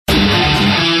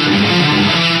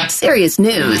Serious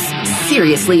news,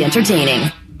 seriously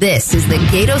entertaining. This is the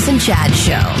Gatos and Chad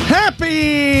Show.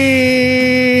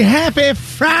 Happy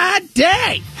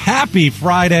Friday. Happy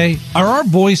Friday. Are our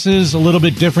voices a little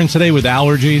bit different today with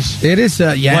allergies? It is,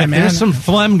 man. There's some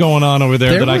phlegm going on over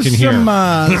there that I can hear.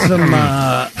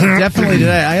 Definitely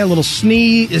today. I had a little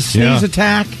sneeze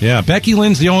attack. Yeah, Becky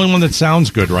Lynn's the only one that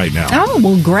sounds good right now. Oh,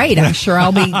 well, great. I'm sure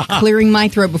I'll be clearing my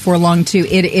throat before long, too.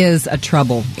 It is a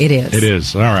trouble. It is. It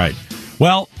is. All right.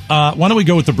 Well, why don't we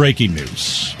go with the breaking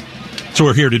news? That's what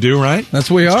we're here to do, right? That's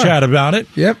what we are. Let's chat about it.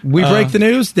 Yep. We break the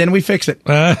news, then we fix it.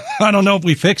 I don't know if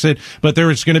we fix it, but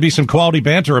there's going to be some quality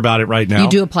banter about it right now. You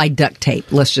do apply duct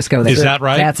tape. Let's just go there. Is that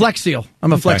right? That's Flex Seal.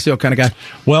 I'm a Flex Seal kind of guy.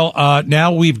 Well,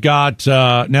 now we've got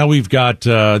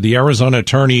the Arizona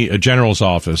Attorney General's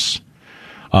office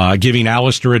giving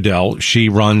Alistair Adele. She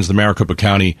runs the Maricopa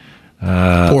County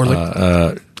poorly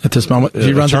at this moment.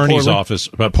 She runs attorney's office,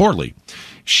 but poorly.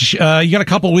 You got a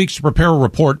couple of weeks to prepare a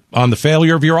report on the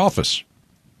failure of your office.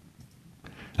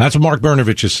 That's what Mark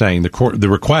Brnovich is saying. The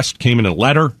request came in a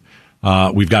letter.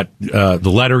 We've got the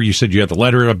letter. You said you had the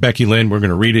letter of Becky Lynn. We're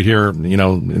going to read it here,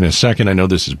 in a second. I know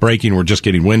this is breaking. We're just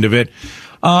getting wind of it.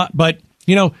 But,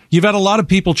 you've had a lot of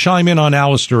people chime in on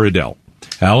Alistair Adele.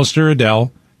 Alistair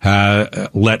Adele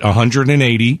let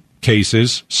 180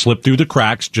 cases slip through the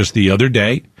cracks just the other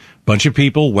day. A bunch of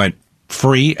people went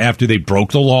free after they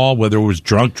broke the law, whether it was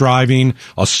drunk driving,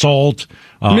 assault,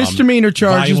 misdemeanor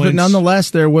charges, violence, but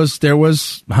nonetheless there was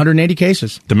 180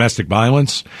 cases, domestic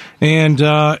violence, and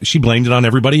she blamed it on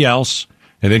everybody else.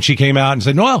 And then she came out and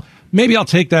said, "Well, maybe I'll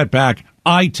take that back.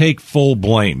 I take full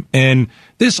blame." And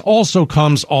this also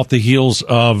comes off the heels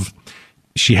of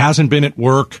she hasn't been at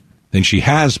work. Then she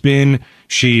has been.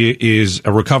 She is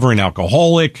a recovering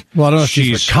alcoholic. Well, I don't know if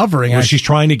she's recovering. Well, she's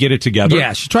trying to get it together.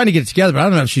 Yeah, she's trying to get it together, but I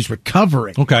don't know if she's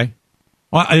recovering. Okay.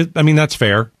 Well, I mean, that's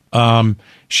fair.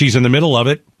 She's in the middle of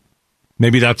it.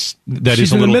 Maybe she's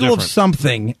is a little in the middle different. of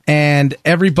something, and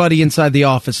everybody inside the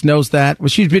office knows that. Well,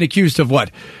 she's been accused of what?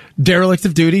 Derelict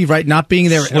of duty, right? Not being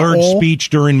there Slurred at all. Speech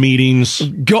during meetings.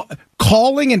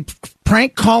 Calling and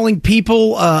prank calling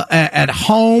people at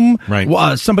home.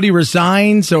 Right. Somebody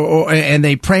resigns and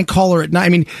they prank call her at night. I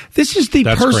mean, this is the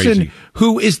That's person crazy.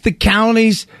 who is the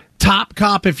county's top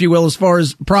cop, if you will, as far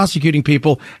as prosecuting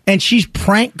people, and she's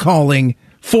prank calling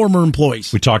former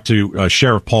employees. We talked to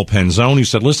Sheriff Paul Penzone, who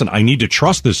said, "Listen, I need to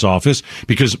trust this office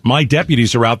because my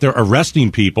deputies are out there arresting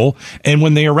people, and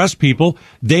when they arrest people,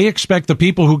 they expect the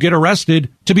people who get arrested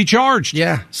to be charged."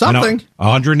 Yeah, something.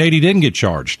 180 didn't get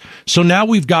charged. So now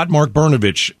we've got Mark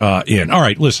Brnovich in. All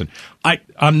right, listen, I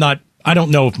don't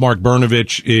know if Mark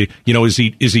Brnovich,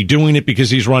 is he doing it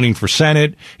because he's running for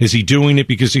Senate? Is he doing it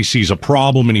because he sees a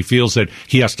problem and he feels that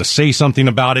he has to say something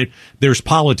about it? There's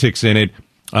politics in it.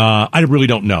 I really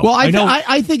don't know. Well,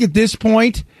 I think at this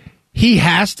point, he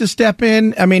has to step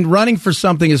in. I mean, running for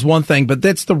something is one thing, but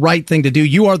that's the right thing to do.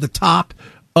 You are the top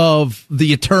of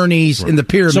the attorneys in the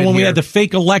pyramid. So when we had the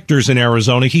fake electors in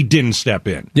Arizona, he didn't step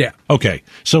in. Yeah. Okay.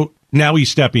 So now he's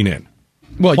stepping in.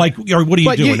 Well, what are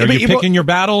you doing? Are you picking your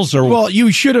battles, or? Well,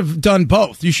 you should have done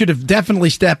both. You should have definitely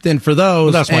stepped in for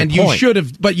those. Well, that's my point. You should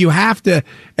have, but you have to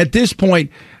at this point.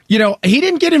 He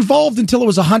didn't get involved until it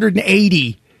was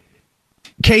 180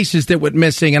 cases that went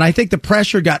missing, and I think the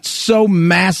pressure got so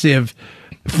massive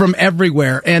from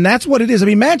everywhere, and that's what it is. I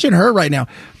mean, imagine her right now.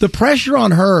 The pressure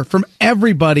on her from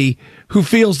everybody who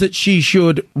feels that she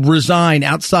should resign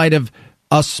outside of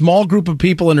a small group of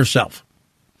people and herself.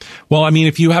 Well, I mean,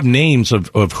 if you have names of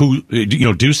who,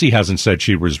 Ducey hasn't said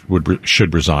she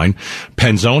should resign.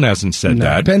 Penzone hasn't said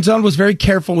that. Penzone was very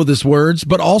careful with his words,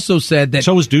 but also said that.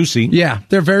 So was Ducey. Yeah,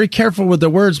 they're very careful with their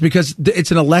words because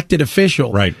it's an elected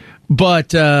official. Right.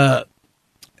 But her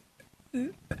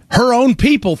own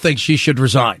people think she should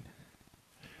resign.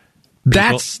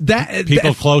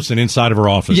 People close and inside of her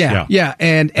office. Yeah,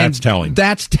 and that's telling.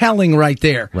 That's telling right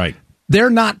there. Right. They're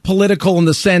not political in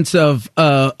the sense of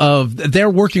they're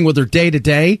working with her day to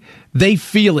day. They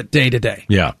feel it day to day.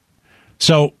 Yeah.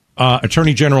 So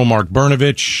Attorney General Mark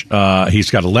Brnovich, he's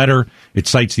got a letter. It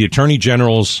cites the Attorney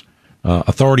General's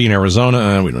authority in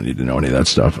Arizona. We don't need to know any of that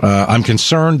stuff. I'm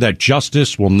concerned that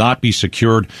justice will not be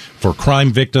secured for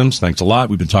crime victims. Thanks a lot.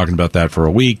 We've been talking about that for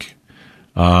a week.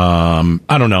 I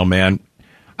don't know, man.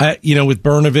 With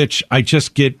Brnovich, I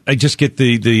just get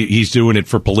the he's doing it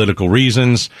for political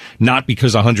reasons, not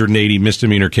because 180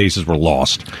 misdemeanor cases were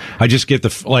lost. I just get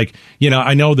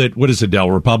I know that, what is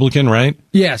Adele, Republican, right?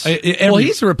 Yes.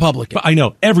 He's a Republican. I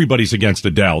know everybody's against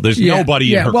Adele. There's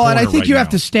nobody in her corner. Well, and I think you have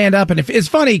to stand up. And if it's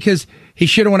funny because he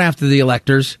should have went after the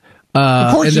electors.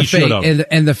 Of course he should have.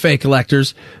 And the fake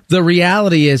electors. The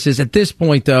reality is at this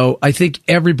point, though, I think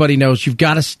everybody knows you've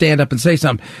got to stand up and say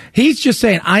something. He's just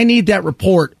saying, I need that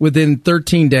report within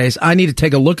 13 days. I need to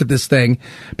take a look at this thing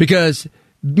because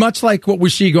much like what we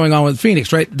see going on with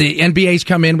Phoenix, right? The NBA's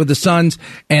come in with the Suns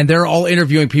and they're all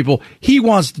interviewing people. He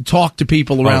wants to talk to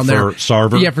people around there. For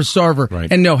Sarver? Yeah, for Sarver.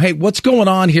 Right. And know, hey, what's going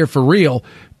on here for real?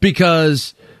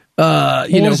 Because, what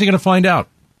is he going to find out?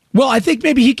 Well, I think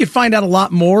maybe he could find out a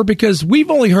lot more because we've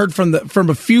only heard from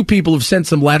a few people who've sent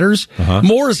some letters.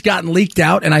 More has gotten leaked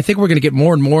out, and I think we're going to get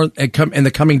more and more in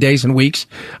the coming days and weeks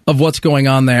of what's going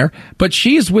on there. But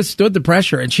she has withstood the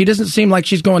pressure, and she doesn't seem like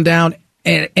she's going down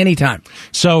at any time.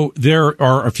 So there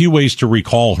are a few ways to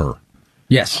recall her.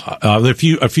 Yes, there are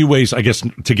a few ways, I guess,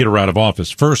 to get her out of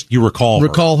office. First, you recall her.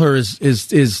 Recall her is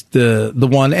the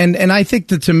one, and I think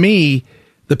that to me,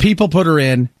 the people put her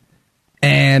in,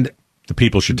 and the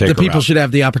people should take her out. The people should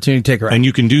have the opportunity to take her out. And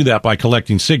you can do that by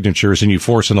collecting signatures, and you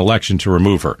force an election to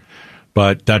remove her.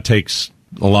 But that takes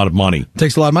a lot of money. It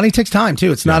takes a lot of money. It takes time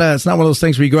too. It's not one of those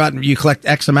things where you go out and you collect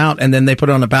X amount, and then they put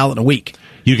it on a ballot in a week.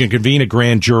 You can convene a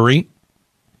grand jury.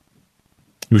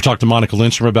 We talked to Monica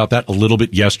Lindstrom about that a little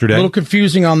bit yesterday. A little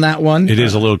confusing on that one. It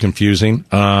is a little confusing.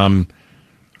 Let's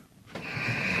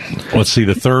see.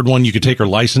 The third one, you could take her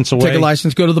license away. Take a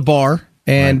license, go to the bar.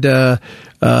 And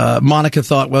Monica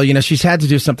thought, well, she's had to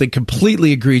do something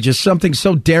completely egregious, something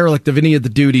so derelict of any of the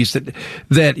duties that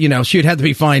she would have to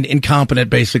be fined incompetent,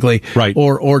 basically, right,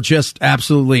 or just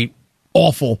absolutely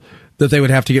awful that they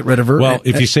would have to get rid of her. Well,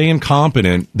 if you say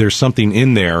incompetent, there's something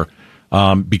in there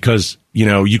because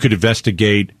you could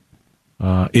investigate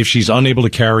if she's unable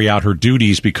to carry out her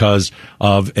duties because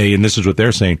of and this is what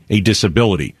they're saying, a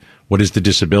disability. What is the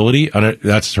disability?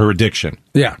 That's her addiction.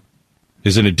 Yeah.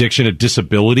 Is an addiction a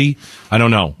disability? I don't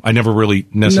know. I never really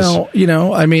necessarily.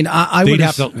 No, I mean, I would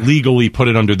have to legally put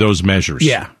it under those measures.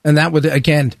 Yeah, and that would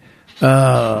again,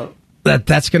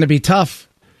 that's going to be tough.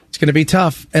 It's going to be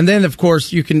tough. And then, of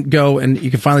course, you can go and you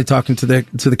can finally talk to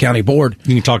the county board.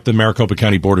 You can talk to the Maricopa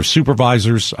County Board of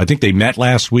Supervisors. I think they met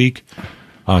last week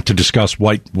to discuss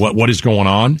what is going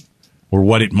on or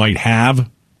what it might have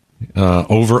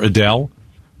over Adele.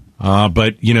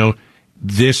 But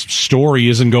this story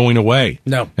isn't going away.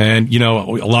 No. And, a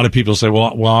lot of people say,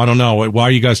 well, I don't know. Why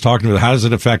are you guys talking about it? How does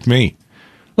it affect me?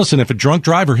 Listen, if a drunk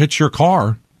driver hits your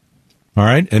car, all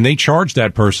right, and they charge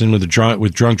that person with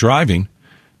drunk driving,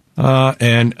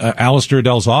 and Alistair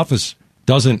Adele's office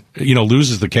doesn't,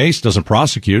 loses the case, doesn't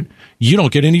prosecute, you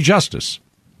don't get any justice.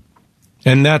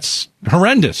 And that's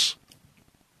horrendous.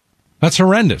 That's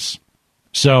horrendous.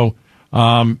 So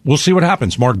we'll see what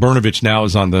happens. Mark Brnovich now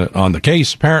is on the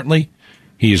case, apparently.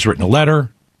 He has written a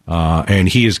letter, and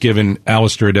he has given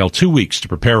Alistair Adele 2 weeks to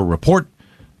prepare a report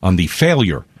on the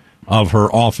failure of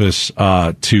her office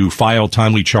to file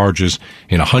timely charges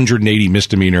in 180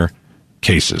 misdemeanor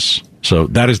cases. So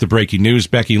that is the breaking news.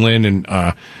 Becky Lynn and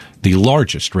the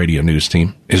largest radio news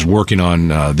team is working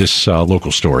on this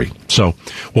local story. So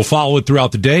we'll follow it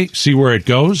throughout the day, see where it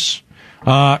goes.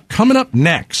 Coming up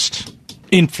next,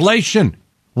 inflation,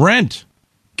 rent,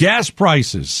 gas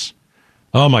prices.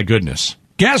 Oh, my goodness.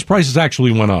 Gas prices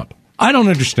actually went up. I don't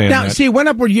understand that. Now, see, it went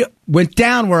up where you went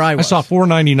down where I was. I saw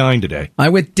 $4.99 today. I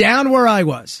went down where I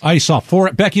was. I saw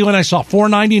Becky Lynn, I saw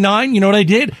 $4.99. You know what I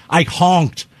did? I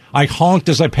honked. I honked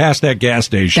as I passed that gas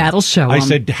station. That'll show I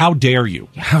said, how dare you?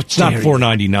 It's not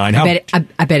 $4.99.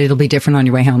 I bet it'll be different on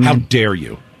your way home. How dare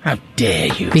you? How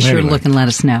dare you? Be sure to look and let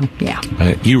us know. Yeah.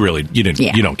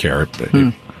 You don't care.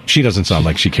 She doesn't sound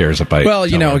like she cares about it. Well,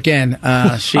 again,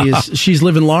 she's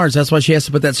living large. That's why she has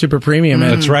to put that super premium in.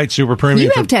 That's right, super premium.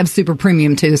 You have to have super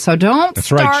premium too, so don't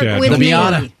start Chad. with the me.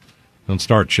 Miata. Don't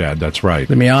start, Chad. That's right.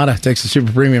 The Miata takes the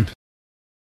super premium.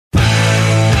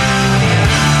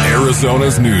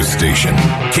 Arizona's news station,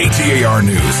 KTAR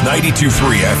News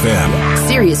 92.3 FM.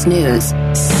 Serious news,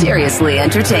 seriously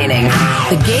entertaining.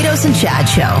 The Gatos and Chad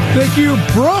Show. Thank you,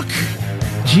 Brooke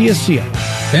Giacia.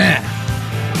 Yeah.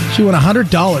 She won $100.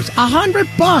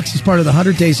 $100 as part of the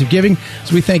 100 Days of Giving.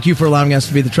 So we thank you for allowing us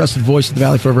to be the trusted voice of the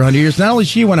Valley for over 100 years. Not only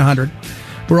she won $100,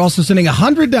 we're also sending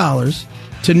 $100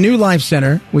 to New Life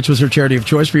Center, which was her charity of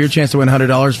choice, for your chance to win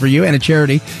 $100 for you and a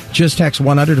charity. Just text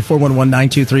 100 to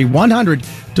 411-923. 100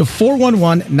 to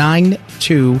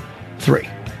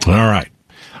 411-923. All right.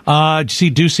 Did you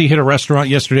see Ducey hit a restaurant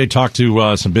yesterday, talked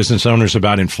to some business owners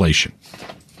about inflation?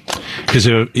 Because,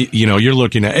 you're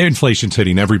looking at inflation's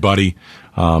hitting everybody,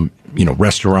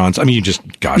 restaurants. I mean,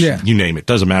 you name it.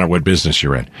 Doesn't matter what business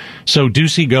you're in. So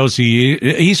Ducey goes,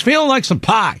 he's feeling like some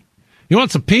pie. He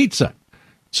wants some pizza.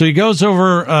 So he goes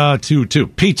over to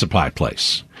Pizza Pie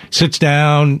place. Sits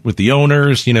down with the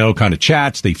owners, kind of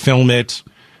chats. They film it.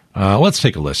 Let's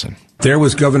take a listen. There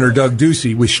was Governor Doug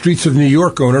Ducey with Streets of New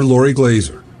York owner Lori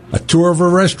Glazer. A tour of her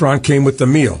restaurant came with the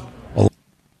meal.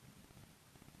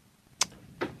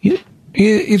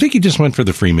 You think he just went for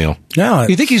the free meal? No.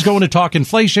 You think he's going to talk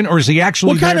inflation, or is he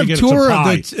actually what kind there of to get tour?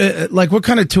 some pie? What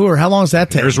kind of tour? How long does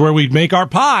that take? Here's where we make our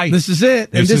pie. This is it.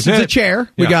 And this is a chair.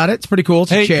 We got it. It's pretty cool.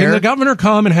 It's a chair. Can the governor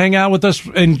come and hang out with us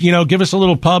and, give us a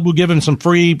little pub? We'll give him some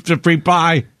free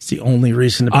pie. It's the only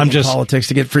reason to be in politics,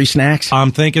 to get free snacks.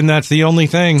 I'm thinking that's the only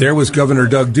thing. There was Governor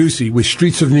Doug Ducey with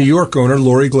Streets of New York owner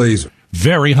Lori Glazer.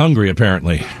 Very hungry,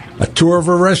 apparently. A tour of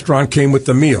her restaurant came with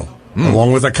the meal,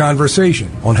 along with a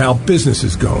conversation on how business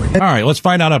is going. All right, let's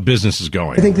find out how business is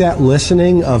going. I think that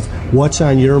listening of what's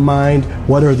on your mind,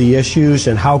 what are the issues,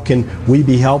 and how can we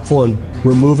be helpful in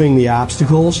removing the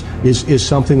obstacles is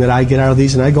something that I get out of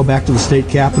these. And I go back to the state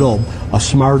capitol, a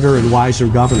smarter and wiser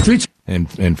governor.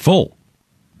 And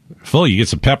full, you get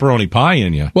some pepperoni pie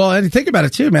in you. Well, and think about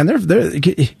it too, man.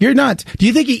 You're not. Do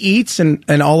you think he eats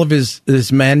and all of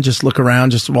his men just look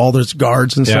around, just all those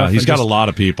guards and stuff? Yeah, he's got a lot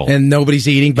of people, and nobody's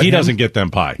eating. But he doesn't get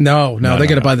them pie. No, they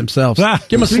get it by themselves.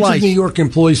 Give him a Streets slice. of New York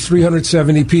employs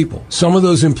 370 people. Some of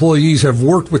those employees have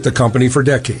worked with the company for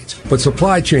decades, but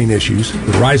supply chain issues,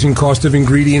 the rising cost of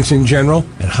ingredients in general,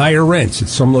 and higher rents at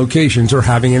some locations are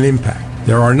having an impact.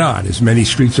 There are not as many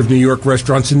Streets of New York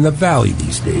restaurants in the Valley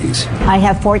these days. I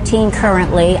have 14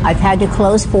 currently. I've had to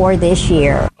close 4 this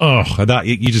year.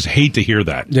 You just hate to hear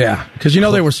that. Yeah, because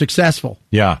they were successful.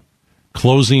 Yeah.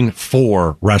 Closing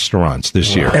 4 restaurants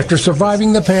this year. After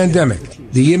surviving the pandemic,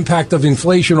 the impact of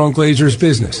inflation on Glazer's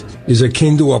business is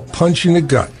akin to a punch in the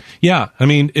gut. Yeah, I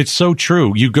mean, it's so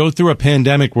true. You go through a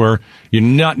pandemic where you're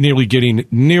not nearly getting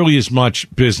nearly as much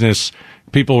business.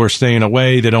 People are staying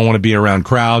away. They don't want to be around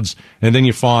crowds. And then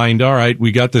you find, all right,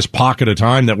 we got this pocket of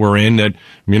time that we're in that,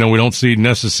 we don't see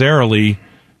necessarily,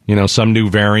 some new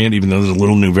variant, even though there's a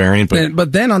little new variant.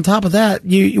 But then on top of that,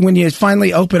 when you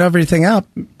finally open everything up,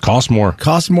 costs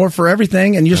more for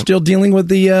everything, and you're still dealing with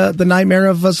the nightmare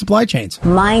of supply chains.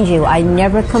 Mind you, I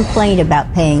never complained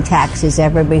about paying taxes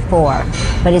ever before,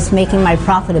 but it's making my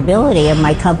profitability of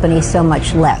my company so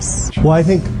much less. Well, I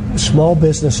think small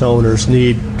business owners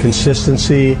need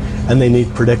consistency and they need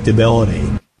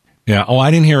predictability. Yeah. Oh,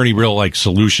 I didn't hear any real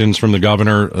solutions from the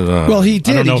governor. Well, he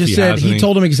did. He just said he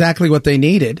told them exactly what they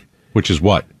needed. Which is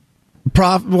what?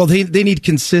 They need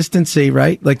consistency,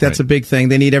 right? That's a big thing.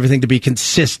 They need everything to be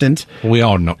consistent. We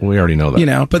already know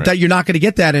that. But that you're not going to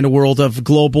get that in a world of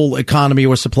global economy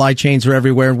where supply chains are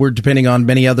everywhere. We're depending on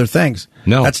many other things.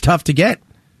 No, that's tough to get.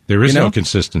 There is no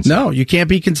consistency. No, you can't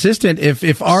be consistent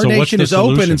if our nation is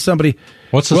open and somebody.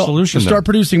 What's the solution? To start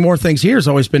producing more things here has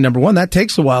always been number one. That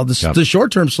takes a while. The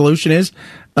short-term solution is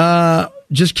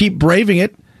just keep braving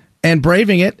it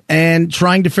and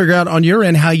trying to figure out on your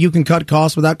end how you can cut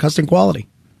costs without cutting quality.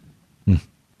 All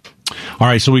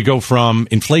right, so we go from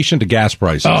inflation to gas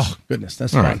prices. Oh, goodness,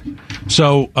 that's all right.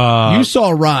 So you saw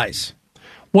a rise.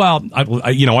 Well,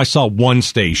 I saw one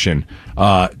station.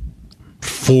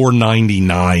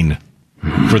 $4.99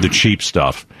 for the cheap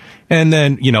stuff. And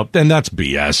then, then that's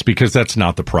BS because that's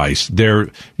not the price. I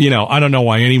don't know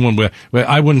why anyone would,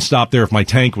 I wouldn't stop there if my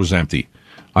tank was empty.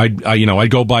 I'd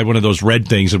go buy one of those red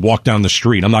things and walk down the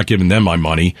street. I'm not giving them my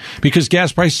money because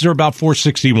gas prices are about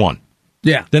 $4.61.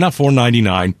 Yeah. They're not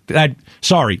 $4.99.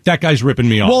 That guy's ripping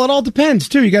me off. Well, it all depends,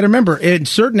 too. You got to remember, in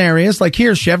certain areas, like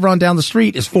here, Chevron down the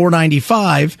street is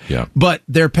 $4.95. Yeah. But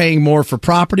they're paying more for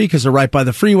property because they're right by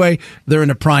the freeway. They're in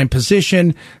a prime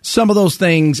position. Some of those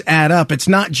things add up. It's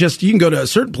not just, you can go to a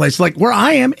certain place. Like where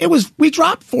I am, we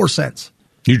dropped 4 cents.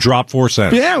 You dropped 4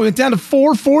 cents. Yeah, we went down to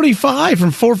 $4.45 from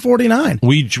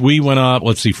 $4.49. We went up,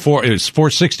 let's see, it's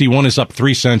 $4.61 is up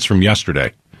 3 cents from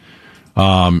yesterday.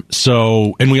 And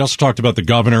we also talked about the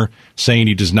governor saying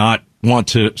he does not want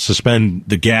to suspend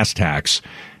the gas tax.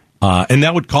 And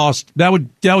that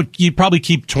would you'd probably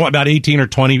keep about 18 or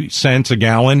 20 cents a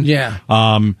gallon. Yeah.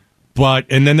 And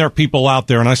then there are people out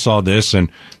there, and I saw this,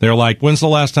 and they're like, when's the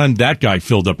last time that guy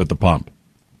filled up at the pump?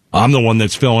 I'm the one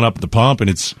that's filling up at the pump, and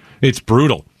it's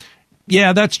brutal.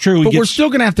 Yeah, that's true. But we're still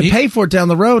going to have to pay for it down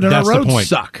the road, and our roads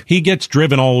suck. He gets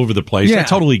driven all over the place. Yeah. I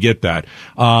totally get that.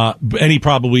 And he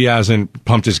probably hasn't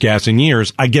pumped his gas in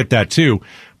years. I get that, too.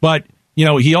 But,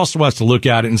 he also has to look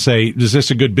at it and say, is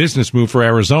this a good business move for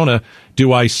Arizona?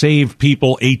 Do I save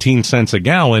people 18 cents a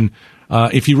gallon?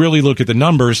 If you really look at the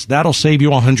numbers, that'll save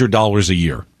you $100 a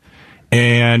year.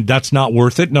 And that's not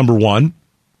worth it, number one.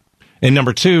 And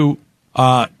number two,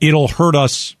 it'll hurt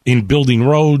us in building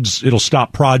roads. It'll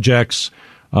stop projects.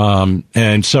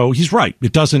 And so he's right.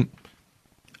 It doesn't,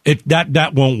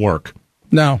 that won't work.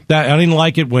 No. I didn't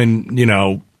like it when,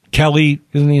 Kelly,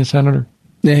 isn't he a senator?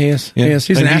 Yeah, he is. Yeah. He is.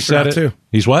 He's an astronaut, too.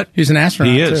 He's what? He's an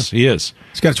astronaut, He is. too. He is.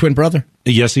 He's got a twin brother.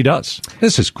 Yes, he does.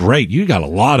 This is great. You got a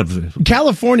lot of...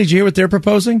 California, did you hear what they're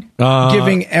proposing?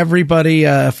 Giving everybody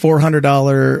a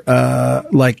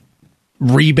 $400,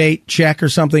 rebate check or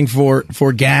something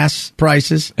for gas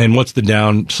prices. And what's the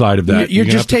downside of that? You're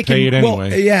just have to taking pay it anyway.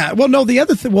 Well, yeah. Well, no.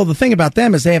 The thing about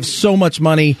them is they have so much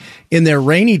money in their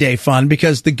rainy day fund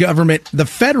because the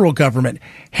federal government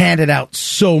handed out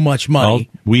so much money.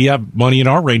 Well, we have money in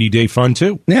our rainy day fund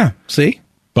too. Yeah. See.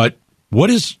 But what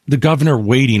is the governor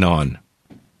waiting on?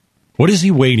 What is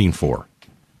he waiting for?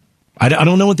 I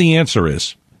don't know what the answer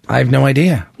is. I have no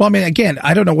idea. Well, I mean, again,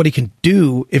 I don't know what he can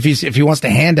do if he wants to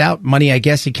hand out money. I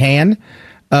guess he can.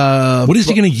 What is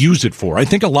he going to use it for? I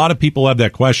think a lot of people have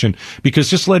that question because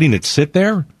just letting it sit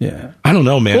there. Yeah, I don't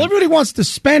know, man. Well, everybody wants to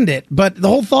spend it, but the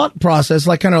whole thought process,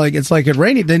 it's like a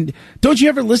rainy. Then don't you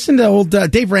ever listen to old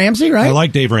Dave Ramsey? Right, I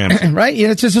like Dave Ramsey. Right, yeah,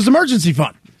 it's just his emergency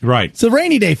fund. Right. It's a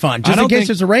rainy day fund, just in case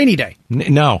there's a rainy day.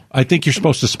 No, I think you're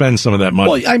supposed to spend some of that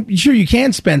money. Well, I'm sure you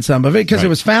can spend some of it because it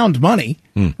was found money,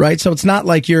 right? So it's not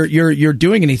like you're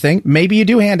doing anything. Maybe you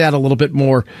do hand out a little bit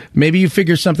more. Maybe you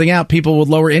figure something out. People with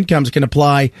lower incomes can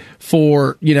apply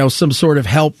for, some sort of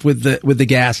help with the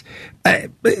gas.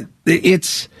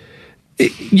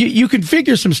 You can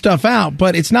figure some stuff out,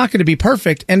 but it's not going to be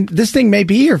perfect. And this thing may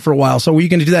be here for a while. So are you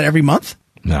going to do that every month?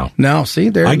 No. See,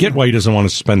 there. I get why he doesn't want to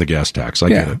suspend the gas tax. I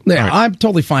get it. Yeah, right. I'm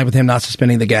totally fine with him not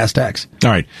suspending the gas tax.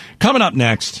 All right. Coming up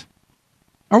next,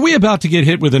 are we about to get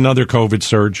hit with another COVID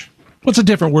surge? What's a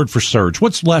different word for surge?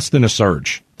 What's less than a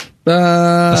surge?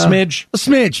 A smidge? A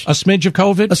smidge. A smidge of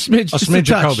COVID? A smidge. A smidge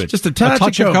of COVID. Just a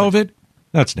touch of COVID?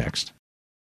 That's next.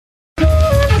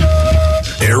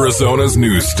 Arizona's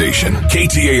news station,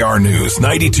 KTAR News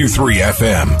 92.3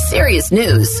 FM. Serious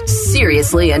news,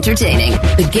 seriously entertaining.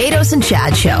 The Gatos and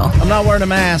Chad Show. I'm not wearing a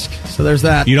mask, so there's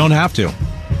that. You don't have to.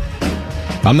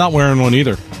 I'm not wearing one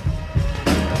either.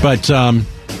 But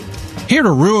here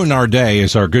to ruin our day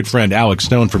is our good friend Alex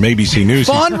Stone from ABC News.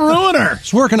 Fun ruiner.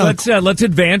 He's working on... Let's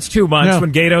advance 2 months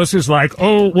when Gatos is like,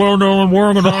 oh, well, no, I'm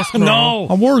wearing a mask now. No.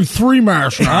 I'm wearing 3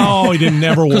 masks now. Oh, he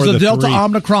never wore the Delta 3.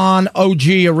 Omicron OG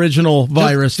original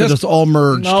virus that just all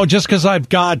merged. No, just because I've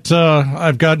got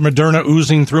Moderna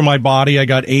oozing through my body, I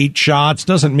got 8 shots,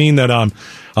 doesn't mean that I'm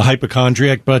a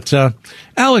hypochondriac. But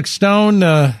Alex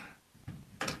Stone...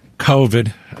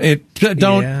 COVID.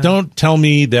 Don't tell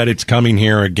me that it's coming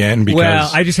here again because... Well,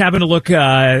 I just happened to look,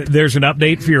 there's an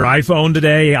update for your iPhone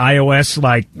today,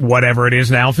 iOS, whatever it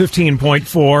is now,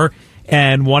 15.4,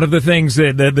 and one of the things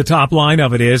that the top line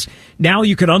of it is, now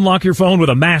you can unlock your phone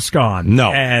with a mask on.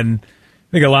 No. And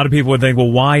I think a lot of people would think,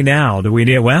 well, why now? Do we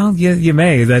need... Well, you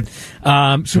may.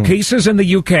 So cases in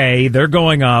the UK, they're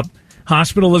going up.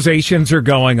 Hospitalizations are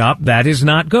going up. That is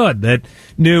not good. That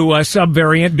new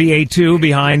subvariant BA2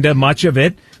 behind much of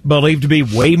it, believed to be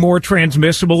way more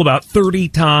transmissible, about 30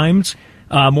 times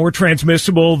more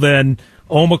transmissible than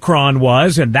Omicron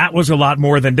was, and that was a lot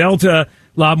more than Delta,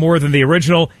 a lot more than the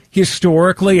original.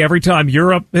 Historically, every time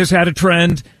Europe has had a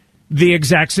trend, the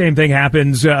exact same thing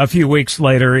happens a few weeks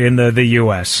later in the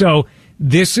U.S. So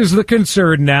this is the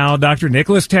concern now. Dr.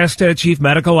 Nicholas Testa, Chief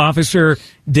Medical Officer,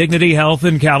 Dignity Health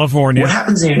in California. What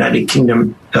happens in the United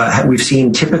Kingdom, we've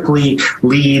seen typically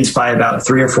leads by about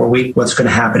 3 or 4 weeks what's going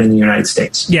to happen in the United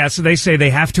States. Yeah, so they say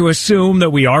they have to assume that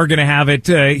we are going to have it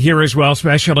here as well,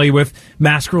 especially with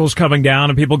mask rules coming down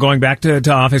and people going back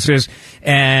to offices.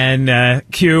 And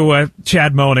cue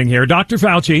Chad moaning here. Dr.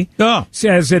 Fauci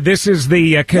says that this is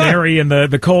the canary in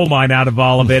the coal mine out of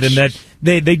all of it, and that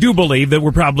they do believe that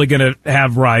we're probably going to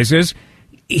have rises.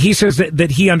 He says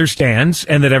that he understands,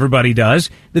 and that everybody does,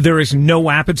 that there is no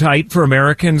appetite for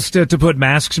Americans to put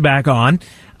masks back on.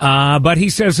 But he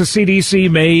says the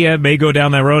CDC may go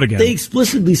down that road again. They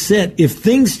explicitly said if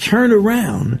things turn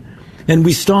around and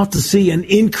we start to see an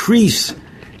increase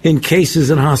in cases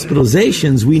and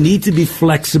hospitalizations, we need to be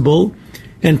flexible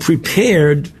and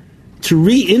prepared to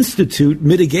reinstitute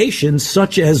mitigations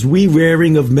such as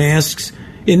wearing of masks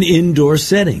in indoor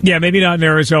setting. Yeah, maybe not in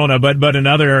Arizona, but in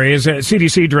other areas.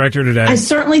 CDC director today. I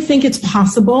certainly think it's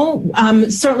possible.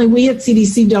 Certainly we at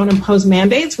CDC don't impose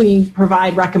mandates. We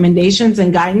provide recommendations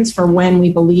and guidance for when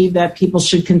we believe that people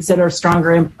should consider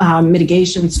stronger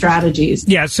mitigation strategies.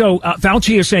 Yeah, so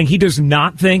Fauci is saying he does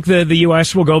not think that the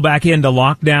U.S. will go back into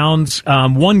lockdowns.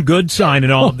 One good sign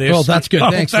in all of this. Well, that's good.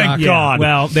 Thanks, thank Doc. God.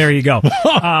 Well, there you go.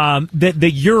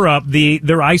 The Europe, their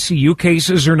ICU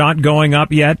cases are not going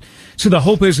up yet. So the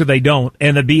hope is that they don't,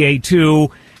 and the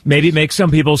BA2 maybe makes some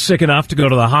people sick enough to go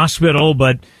to the hospital,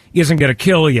 but isn't going to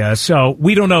kill you. So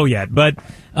we don't know yet. But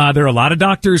there are a lot of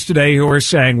doctors today who are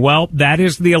saying, well, that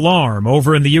is the alarm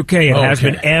over in the UK. It has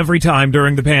been every time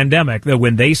during the pandemic that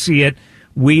when they see it,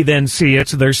 we then see it.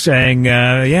 So they're saying,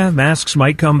 masks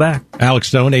might come back. Alex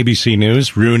Stone, ABC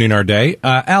News, ruining our day.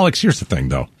 Alex, here's the thing,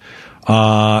 though.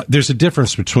 There's a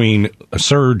difference between a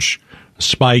surge,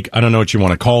 spike, I don't know what you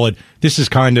want to call it. This is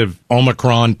kind of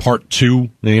Omicron Part 2.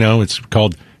 It's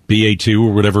called BA2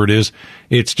 or whatever it is.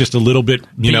 It's just a little bit,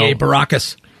 BA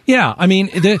Baracus. Yeah, I mean,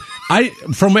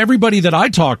 from everybody that I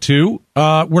talk to,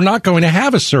 we're not going to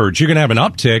have a surge. You're going to have an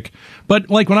uptick, but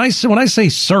like when I say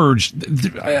surge,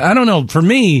 I don't know. For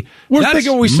me, we're that's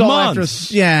thinking we saw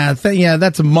months. after,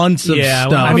 that's months of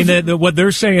stuff. I mean, what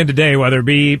they're saying today, whether it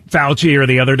be Fauci or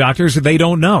the other doctors, they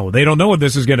don't know. They don't know what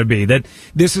this is going to be. That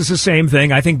this is the same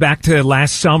thing. I think back to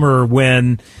last summer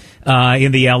when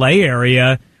in the LA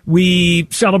area, we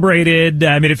celebrated.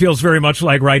 I mean, it feels very much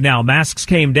like right now. Masks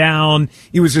came down.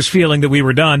 It was this feeling that we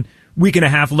were done. Week and a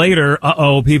half later,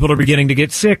 people are beginning to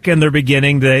get sick, and they're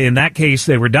beginning to, in that case,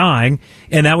 they were dying.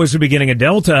 And that was the beginning of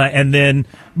Delta. And then,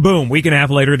 boom, week and a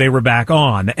half later, they were back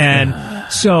on.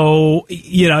 And so,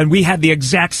 and we had the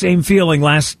exact same feeling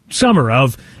last summer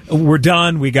of, we're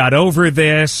done. We got over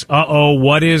this.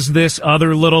 What is this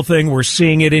other little thing? We're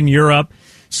seeing it in Europe.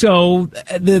 So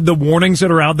the warnings that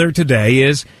are out there today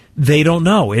is they don't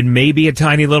know. It may be a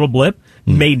tiny little blip,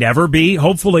 may never be.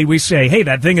 Hopefully we say, hey,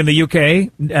 that thing in the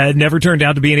UK never turned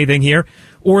out to be anything here.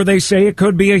 Or they say it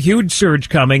could be a huge surge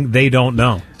coming. They don't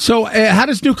know. So how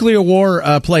does nuclear war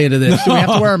play into this? Do we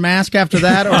have to wear a mask after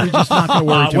that, or are we just not going to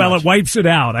worry too much? It wipes it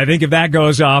out. I think if that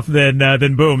goes off, then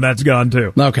boom, that's gone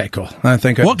too. Okay, cool. I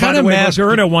think. What kind of mask?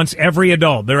 Moderna wants every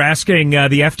adult. They're asking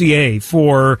the FDA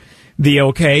for the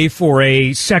okay for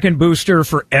a second booster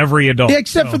for every adult. Yeah,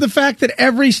 except for the fact that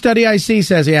every study I see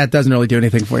says, it doesn't really do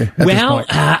anything for you. Well,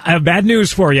 bad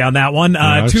news for you on that one.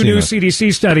 Two new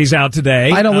CDC studies out today.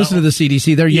 I don't listen to the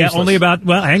CDC. They're useless. Only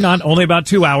about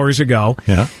 2 hours ago.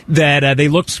 Yeah. That they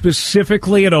looked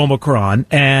specifically at Omicron.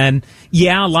 And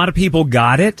a lot of people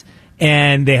got it.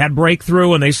 And they had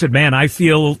breakthrough and they said, man, I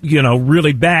feel,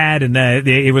 really bad. And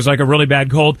it was like a really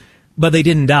bad cold. But they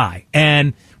didn't die.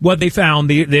 And what they found,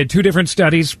 they had two different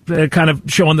studies kind of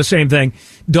showing the same thing.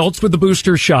 Adults with the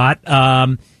booster shot,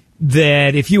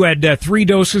 that if you had 3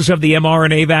 doses of the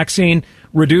mRNA vaccine,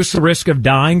 reduce the risk of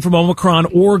dying from Omicron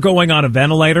or going on a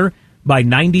ventilator by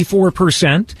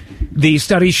 94%. The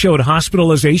study showed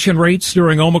hospitalization rates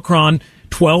during Omicron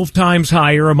 12 times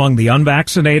higher among the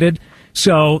unvaccinated.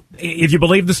 So if you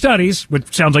believe the studies,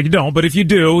 which sounds like you don't, but if you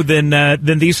do,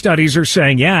 then these studies are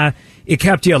saying, it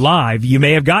kept you alive. You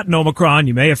may have gotten Omicron.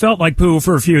 You may have felt like poo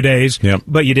for a few days,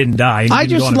 but you didn't die. I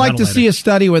just like to see a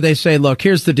study where they say, look,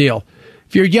 here's the deal.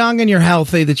 If you're young and you're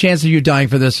healthy, the chance of you dying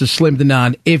for this is slim to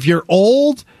none. If you're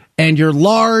old and you're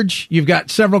large, you've got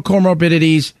several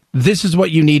comorbidities, this is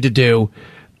what you need to do.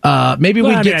 I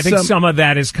think some of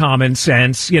that is common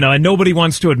sense, and nobody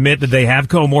wants to admit that they have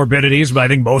comorbidities, but I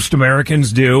think most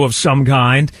Americans do of some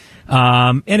kind.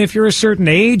 And if you're a certain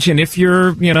age and if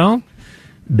you're,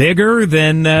 bigger,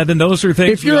 then those are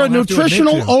things. If you're a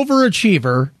nutritional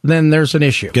overachiever, then there's an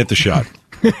issue. Get the shot.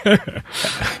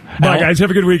 Bye, guys. Have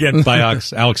a good weekend. Bye,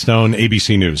 Alex Stone,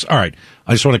 ABC News. All right.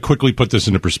 I just want to quickly put this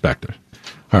into perspective.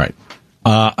 All right.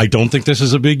 I don't think this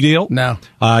is a big deal. No.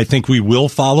 I think we will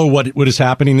follow what is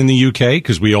happening in the UK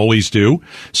because we always do.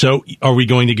 So are we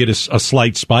going to get a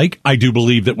slight spike? I do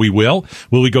believe that we will.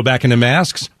 Will we go back into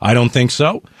masks? I don't think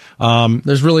so.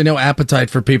 There's really no appetite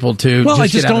for people to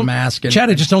get out of mask. Chad,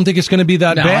 I just don't think it's going to be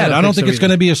that bad. I don't think it's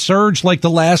going to be a surge like the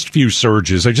last few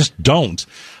surges. I just don't.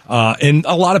 And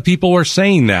a lot of people are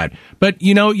saying that. But,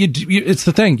 it's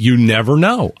the thing. You never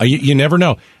know. You never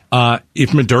know.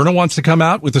 If Moderna wants to come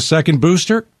out with a second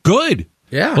booster, good.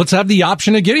 Yeah. Let's have the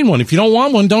option of getting one. If you don't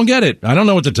want one, don't get it. I don't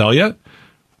know what to tell you.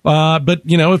 But,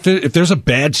 if there's a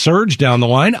bad surge down the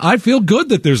line, I feel good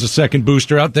that there's a second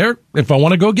booster out there if I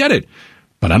want to go get it.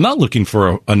 But I'm not looking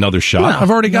for another shot. No,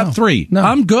 I've already got 3. No.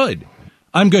 I'm good.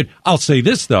 I'll say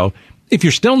this, though. If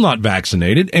you're still not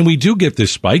vaccinated and we do get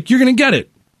this spike, you're going to get it.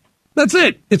 That's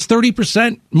it. It's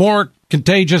 30% more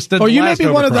contagious than the you last may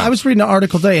be one of Omicron. I was reading an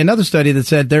article today, another study that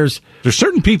said there's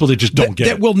certain people that just don't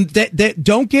get it. That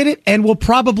don't get it and will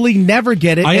probably never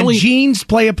get it, and genes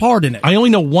play a part in it. I only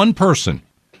know one person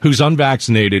who's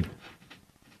unvaccinated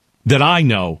that I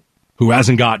know who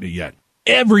hasn't gotten it yet.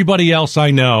 Everybody else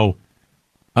I know,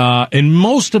 and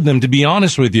most of them, to be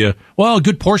honest with you, well, a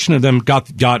good portion of them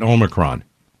got Omicron.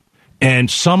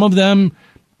 And some of them,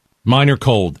 minor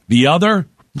cold. The other,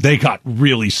 they got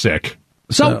really sick.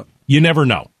 So you never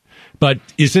know. But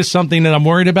is this something that I'm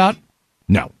worried about?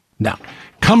 No. No.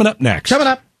 Coming up next.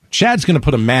 Chad's going to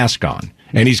put a mask on,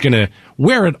 and he's going to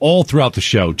wear it all throughout the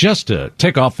show just to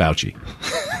tick off Fauci.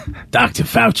 Dr.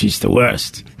 Fauci's the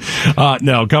worst.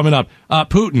 No, coming up,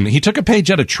 Putin, he took a page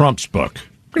out of Trump's book.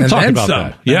 We're going to talk about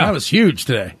that. Yeah, that was huge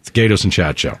today. It's Gatos and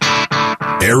Chad Show.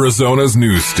 Arizona's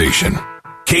news station.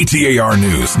 KTAR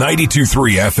News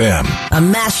 92.3 FM.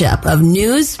 A mashup of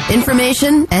news,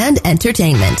 information, and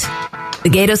entertainment. The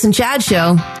Gatos and Chad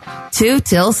Show, 2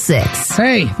 till 6.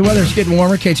 Hey, the weather's getting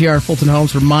warmer. KTAR Fulton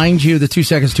Homes reminds you that 2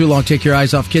 seconds too long, take your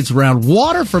eyes off kids around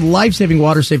water for life-saving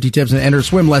water safety tips and enter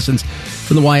swim lessons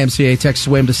from the YMCA. Text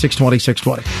SWIM to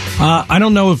 620-620. I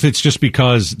don't know if it's just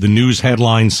because the news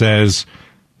headline says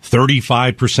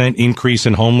 35% increase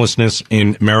in homelessness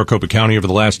in Maricopa County over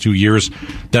the last 2 years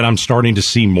that I'm starting to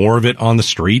see more of it on the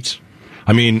streets.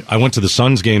 I mean, I went to the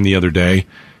Suns game the other day.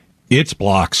 It's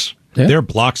blocks. Yeah. They're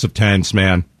blocks of tents,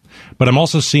 man. But I'm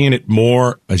also seeing it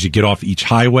more as you get off each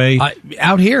highway.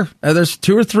 Out here, there's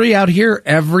 2 or 3 out here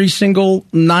every single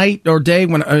night or day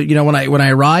when when I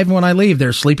arrive and when I leave.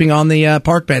 They're sleeping on the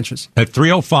park benches. At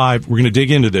 3:05, we're going to dig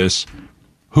into this.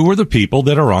 Who are the people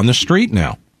that are on the street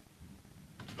now?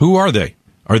 Who are they?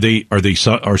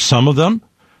 Are some of them?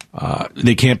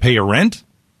 They can't pay a rent,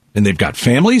 and they've got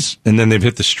families, and then they've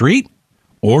hit the street,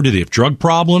 or do they have drug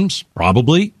problems?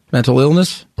 Probably mental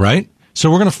illness, right? So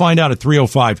we're going to find out at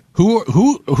 3:05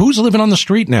 who's living on the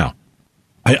street now.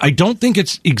 I don't think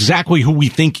it's exactly who we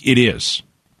think it is.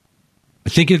 I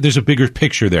think there's a bigger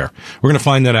picture there. We're going to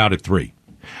find that out at 3.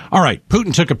 All right,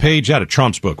 Putin took a page out of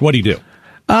Trump's book. What'd he do?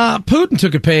 Putin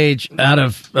took a page out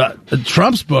of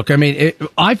Trump's book. I mean,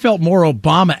 I felt more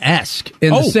Obama-esque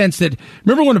in the sense that,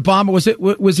 remember when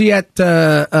Obama was he at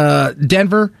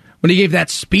Denver when he gave that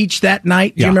speech that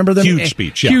night? Do you remember them? Huge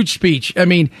speech. Yeah. Huge speech. I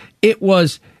mean,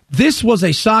 this was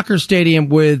a soccer stadium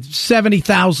with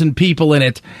 70,000 people in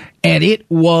it, and it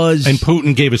was. And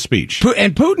Putin gave a speech.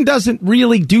 And Putin doesn't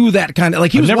really do that kind of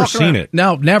like. I've never seen it.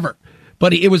 No, never.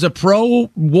 But it was a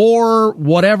pro-war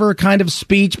whatever kind of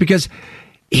speech because.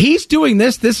 He's doing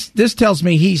this. This tells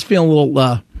me he's feeling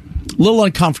a little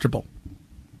uncomfortable.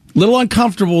 Little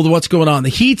uncomfortable with what's going on. The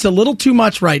heat's a little too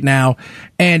much right now,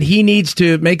 and he needs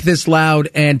to make this loud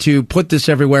and to put this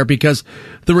everywhere because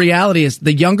the reality is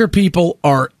the younger people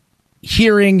are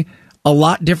hearing a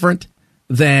lot different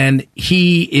than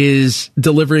he is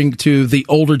delivering to the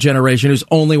older generation who's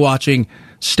only watching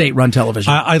state-run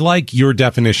television. I like your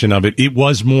definition of it. It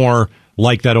was more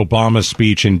like that Obama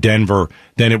speech in Denver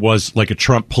than it was like a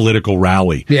Trump political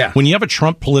rally. Yeah. When you have a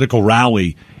Trump political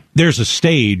rally, there's a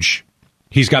stage,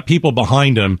 he's got people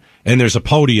behind him, and there's a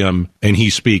podium, and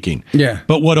he's speaking. Yeah.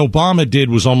 But what Obama did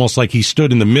was almost like he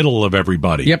stood in the middle of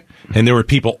everybody. Yep. And there were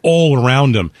people all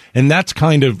around him. And that's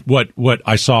kind of what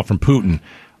I saw from Putin.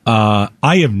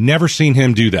 I have never seen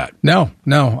him do that. No.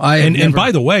 And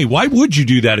by the way, why would you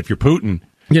do that if you're Putin?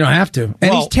 You don't have to.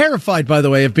 And he's terrified, by the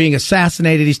way, of being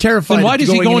assassinated. He's terrified. Then why does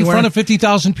he go in front of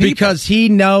 50,000 people? Because he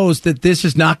knows that this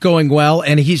is not going well,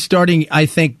 and he's starting, I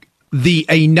think,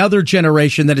 another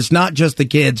generation that is not just the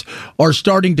kids are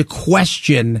starting to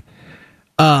question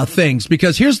things.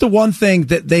 Because here's the one thing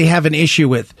that they have an issue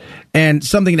with, and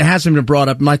something that hasn't been brought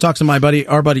up. And I talked to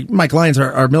our buddy Mike Lyons,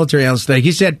 our military analyst today.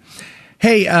 He said,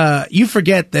 hey, you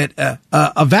forget that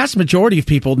a vast majority of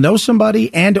people know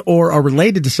somebody and or are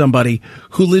related to somebody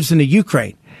who lives in the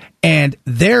Ukraine. And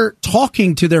they're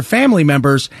talking to their family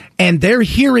members, and they're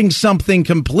hearing something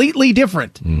completely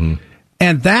different. Mm-hmm.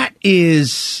 And that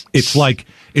is... It's like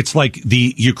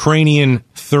the Ukrainian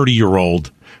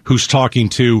 30-year-old who's talking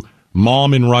to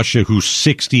mom in Russia who's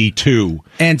 62.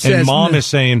 And says, mom is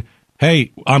saying...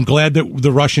 Hey, I'm glad that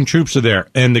the Russian troops are there.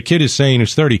 And the kid is saying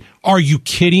he's 30. Are you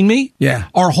kidding me? Yeah.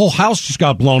 Our whole house just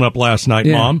got blown up last night,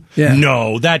 Mom. Yeah.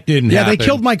 No, that didn't happen. Yeah, they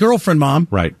killed my girlfriend, Mom.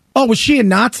 Right. Oh, was she a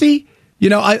Nazi? You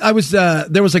know, I was,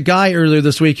 there was a guy earlier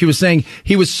this week who was saying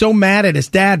he was so mad at his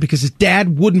dad because his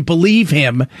dad wouldn't believe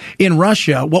him in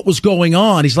Russia, what was going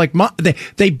on. He's like,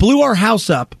 they blew our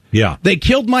house up. Yeah. They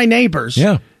killed my neighbors.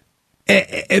 Yeah.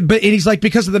 But he's like,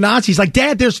 because of the Nazis. Like,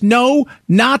 Dad, there's no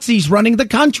Nazis running the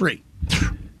country.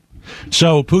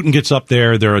 So Putin gets up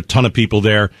there. There are a ton of people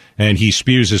there, and he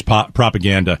spews his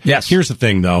propaganda. Yes. Here's the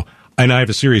thing, though, and I have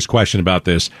a serious question about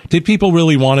this. Did people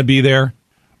really want to be there?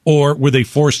 Or were they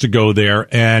forced to go there?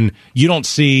 And you don't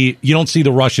see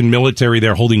the Russian military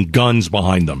there holding guns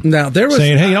behind them. Now there was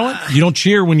saying, "Hey, you know what? You don't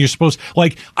cheer when you're supposed."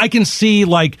 Like I can see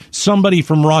like somebody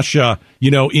from Russia,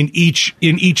 in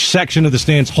each section of the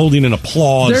stands holding an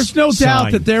applause. There's no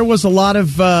doubt that there was a lot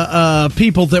of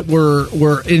people that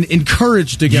were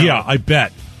encouraged to go. Yeah, I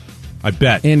bet.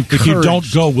 Encouraged. If you don't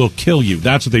go, we'll kill you.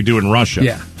 That's what they do in Russia.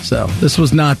 Yeah. So this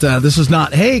was not.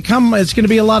 Hey, come! It's going to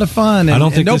be a lot of fun. And, I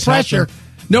don't think no this pressure. happened.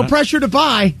 No pressure to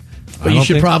buy, but you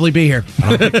should probably be here.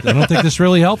 I don't think this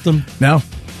really helped him. No.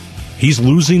 He's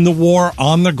losing the war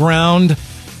on the ground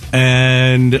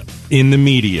and in the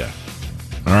media.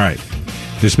 All right.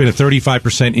 There's been a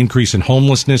 35% increase in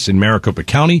homelessness in Maricopa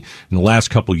County in the last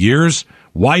couple years.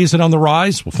 Why is it on the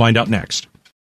rise? We'll find out next.